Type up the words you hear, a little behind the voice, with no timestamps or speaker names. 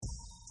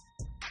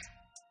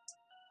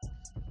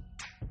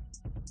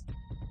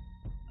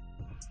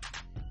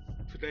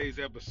Today's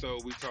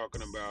episode, we're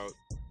talking about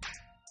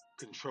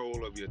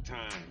control of your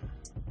time,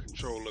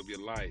 control of your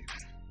life,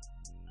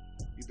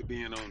 either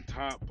being on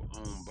top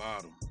or on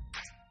bottom.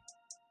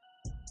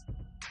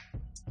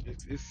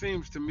 It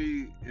seems to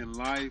me in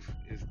life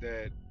is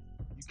that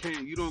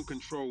you don't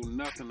control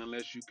nothing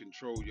unless you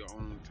control your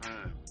own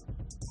time.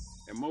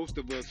 And most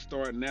of us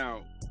starting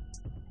out,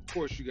 of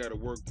course, you got to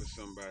work for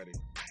somebody,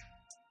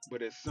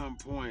 but at some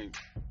point,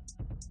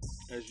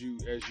 as you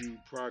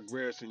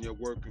progress in your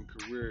working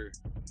career,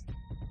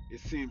 it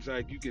seems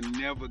like you can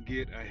never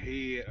get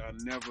ahead or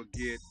never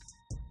get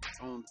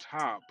on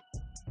top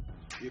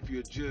if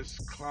you're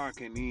just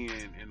clocking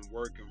in and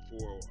working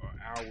for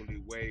an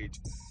hourly wage.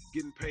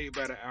 Getting paid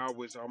by the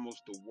hour is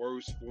almost the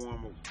worst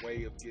form of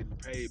way of getting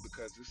paid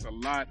because it's a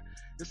lot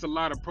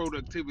of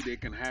productivity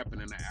that can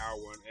happen in an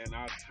hour, and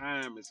our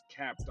time is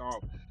capped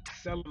off.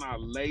 Selling our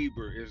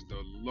labor is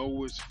the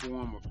lowest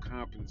form of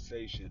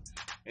compensation,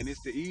 and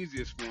it's the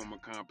easiest form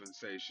of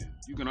compensation.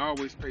 You can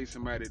always pay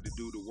somebody to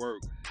do the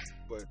work,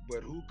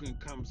 but who can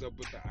comes up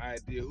with the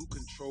idea? Who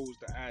controls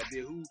the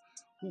idea? Who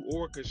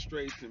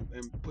orchestrates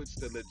and puts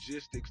the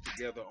logistics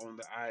together on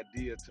the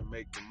idea to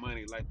make the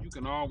money? Like you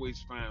can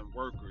always find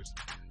workers,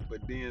 but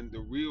then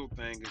the real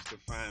thing is to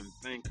find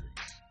thinkers.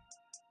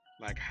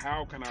 Like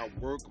how can I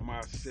work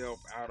myself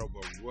out of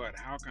a rut?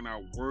 How can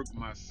I work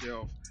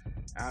myself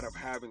out of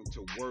having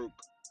to work,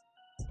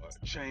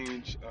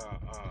 change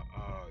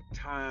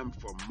time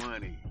for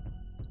money,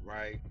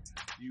 right?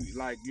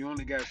 You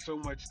only got so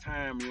much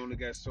time, you only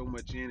got so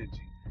much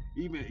energy.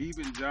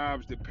 Even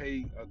jobs that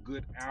pay a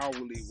good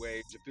hourly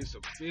wage, if it's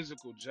a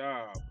physical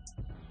job,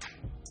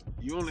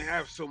 you only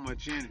have so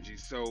much energy.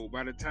 So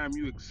by the time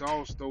you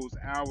exhaust those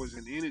hours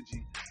and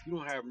energy, you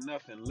don't have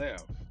nothing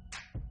left,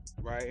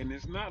 right? And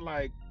it's not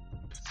like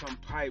some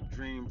pipe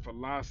dream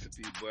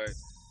philosophy, but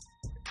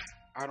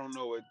I don't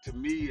know. To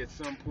me, at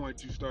some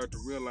point, you start to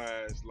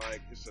realize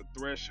like it's a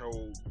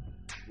threshold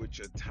with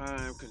your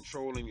time,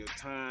 controlling your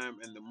time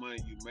and the money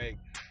you make.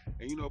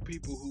 And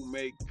people who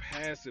make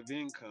passive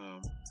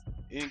income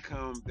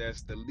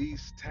that's the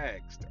least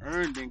taxed,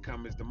 earned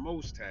income is the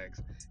most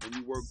taxed, and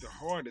you work the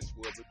hardest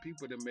for it. But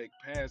people that make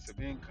passive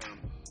income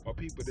or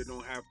people that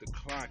don't have to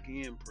clock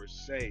in per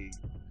se,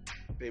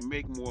 they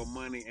make more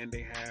money and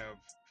they have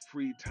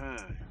free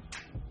time,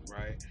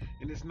 right?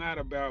 And it's not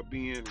about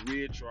being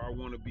rich or I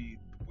want to be,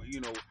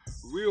 you know,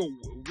 real,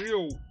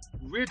 real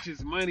rich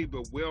is money,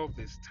 but wealth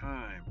is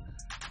time.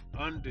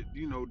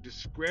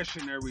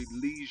 Discretionary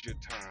leisure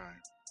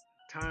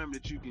time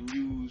that you can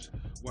use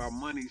while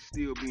money's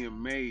still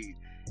being made.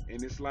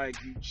 And it's like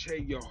you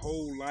chase your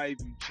whole life,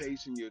 you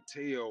chasing your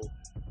tail,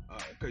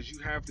 because you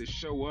have to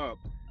show up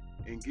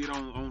and get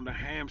on the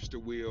hamster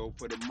wheel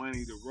for the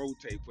money to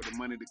rotate, for the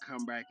money to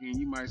come back in.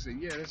 You might say,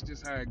 yeah, that's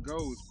just how it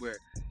goes, but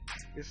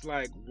it's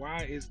like,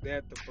 why is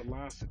that the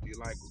philosophy?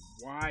 Like,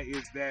 why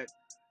is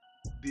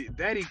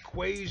that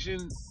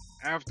equation?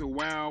 After a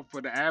while, for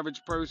the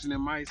average person, it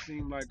might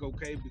seem like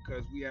okay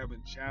because we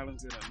haven't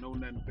challenged it or know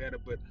nothing better.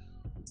 But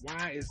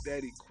why is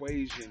that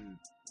equation?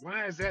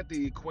 Why is that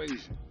the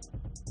equation?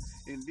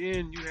 And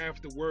then you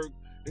have to work.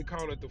 They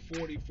call it the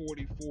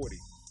 40-40-40.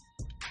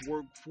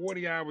 Work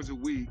 40 hours a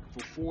week for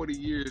 40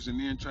 years and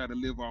then try to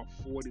live off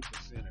 40%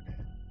 of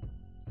that.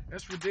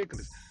 That's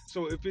ridiculous.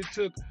 So if it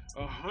took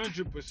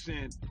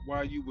 100%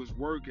 while you was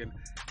working,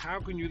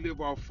 how can you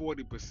live off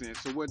 40%?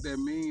 So what that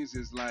means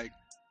is like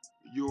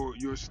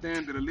your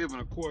standard of living,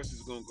 of course,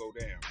 is gonna go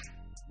down,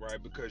 right?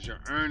 Because your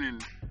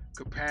earning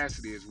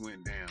capacity has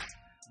went down.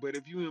 But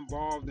if you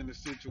involved in a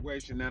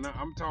situation, now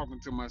I'm talking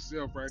to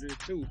myself right here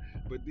too.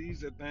 But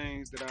these are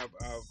things that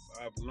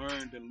I've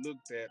learned and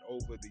looked at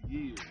over the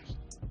years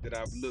that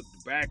I've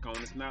looked back on.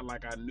 It's not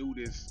like I knew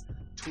this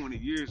 20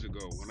 years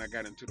ago when I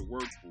got into the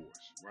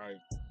workforce, right?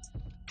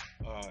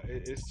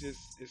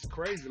 It's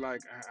crazy.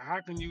 Like, how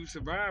can you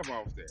survive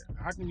off that?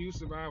 How can you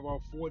survive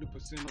off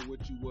 40% of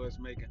what you was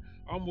making?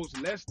 Almost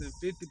less than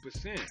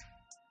 50%.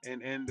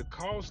 And the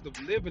cost of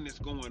living is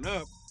going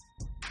up,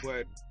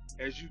 but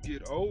as you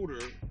get older,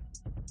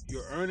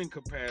 your earning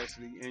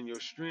capacity and your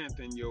strength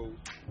and your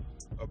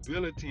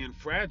ability and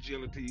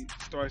fragility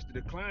starts to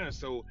decline.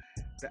 So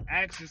the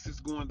axis is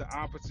going the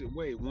opposite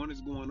way. One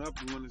is going up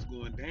and one is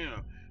going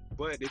down.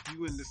 But if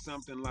you into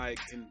something like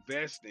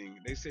investing,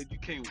 they said you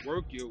can't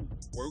work your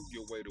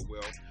way to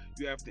wealth.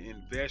 You have to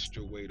invest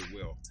your way to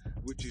wealth,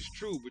 which is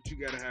true. But you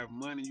got to have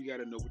money. You got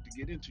to know what to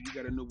get into. You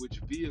got to know which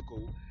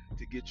vehicle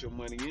to get your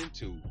money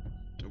into.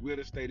 And real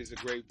estate is a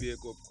great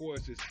vehicle. Of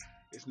course,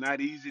 it's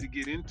not easy to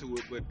get into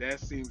it, but that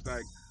seems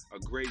like a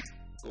great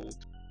vehicle